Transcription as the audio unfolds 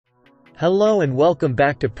Hello and welcome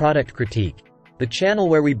back to Product Critique, the channel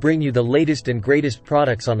where we bring you the latest and greatest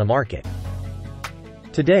products on the market.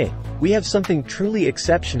 Today, we have something truly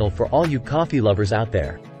exceptional for all you coffee lovers out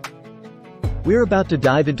there. We're about to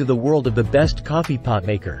dive into the world of the best coffee pot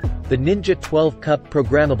maker, the Ninja 12-Cup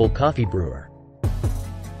Programmable Coffee Brewer.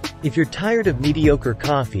 If you're tired of mediocre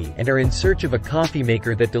coffee and are in search of a coffee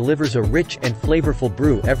maker that delivers a rich and flavorful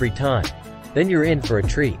brew every time, then you're in for a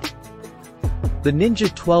treat. The Ninja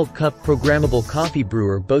 12-Cup Programmable Coffee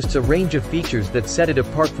Brewer boasts a range of features that set it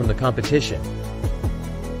apart from the competition.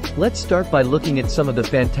 Let's start by looking at some of the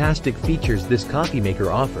fantastic features this coffee maker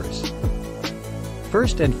offers.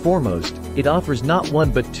 First and foremost, it offers not one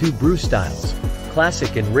but two brew styles,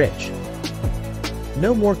 classic and rich.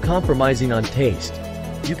 No more compromising on taste.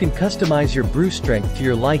 You can customize your brew strength to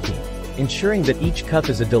your liking, ensuring that each cup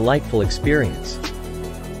is a delightful experience.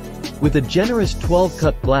 With a generous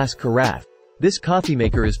 12-cup glass carafe, this coffee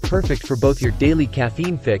maker is perfect for both your daily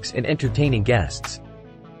caffeine fix and entertaining guests.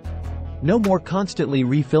 No more constantly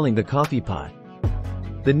refilling the coffee pot.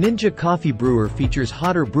 The Ninja Coffee Brewer features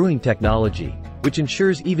hotter brewing technology, which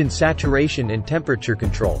ensures even saturation and temperature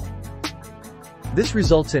control. This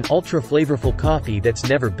results in ultra-flavorful coffee that's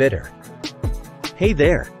never bitter. Hey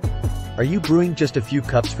there! Are you brewing just a few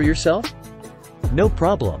cups for yourself? No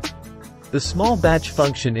problem. The small batch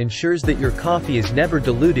function ensures that your coffee is never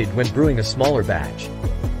diluted when brewing a smaller batch.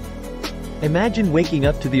 Imagine waking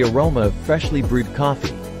up to the aroma of freshly brewed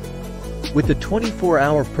coffee. With the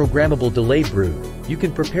 24-hour programmable delay brew, you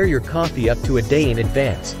can prepare your coffee up to a day in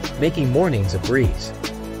advance, making mornings a breeze.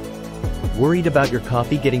 Worried about your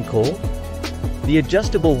coffee getting cold? The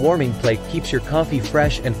adjustable warming plate keeps your coffee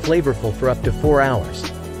fresh and flavorful for up to 4 hours,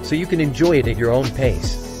 so you can enjoy it at your own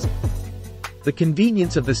pace. The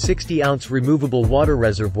convenience of the 60-ounce removable water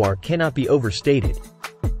reservoir cannot be overstated.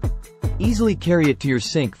 Easily carry it to your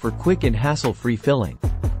sink for quick and hassle-free filling.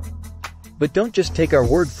 But don't just take our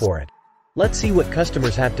word for it. Let's see what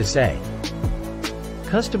customers have to say.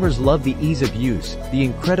 Customers love the ease of use, the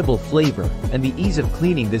incredible flavor, and the ease of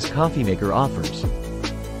cleaning this coffee maker offers.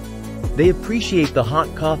 They appreciate the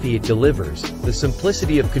hot coffee it delivers, the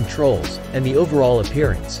simplicity of controls, and the overall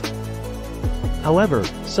appearance. However,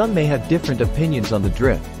 some may have different opinions on the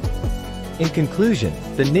drip. In conclusion,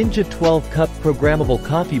 the Ninja 12-Cup Programmable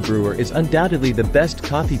Coffee Brewer is undoubtedly the best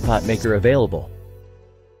coffee pot maker available.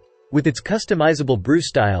 With its customizable brew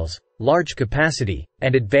styles, large capacity,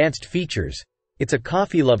 and advanced features, it's a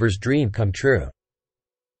coffee lover's dream come true.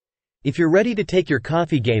 If you're ready to take your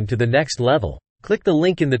coffee game to the next level, click the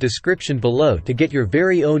link in the description below to get your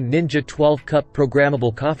very own Ninja 12-Cup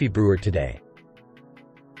Programmable Coffee Brewer today.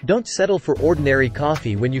 Don't settle for ordinary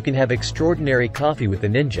coffee when you can have extraordinary coffee with the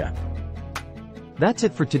Ninja. That's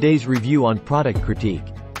it for today's review on Product Critique.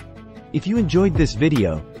 If you enjoyed this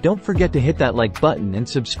video, don't forget to hit that like button and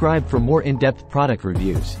subscribe for more in-depth product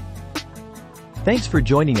reviews. Thanks for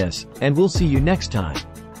joining us, and we'll see you next time.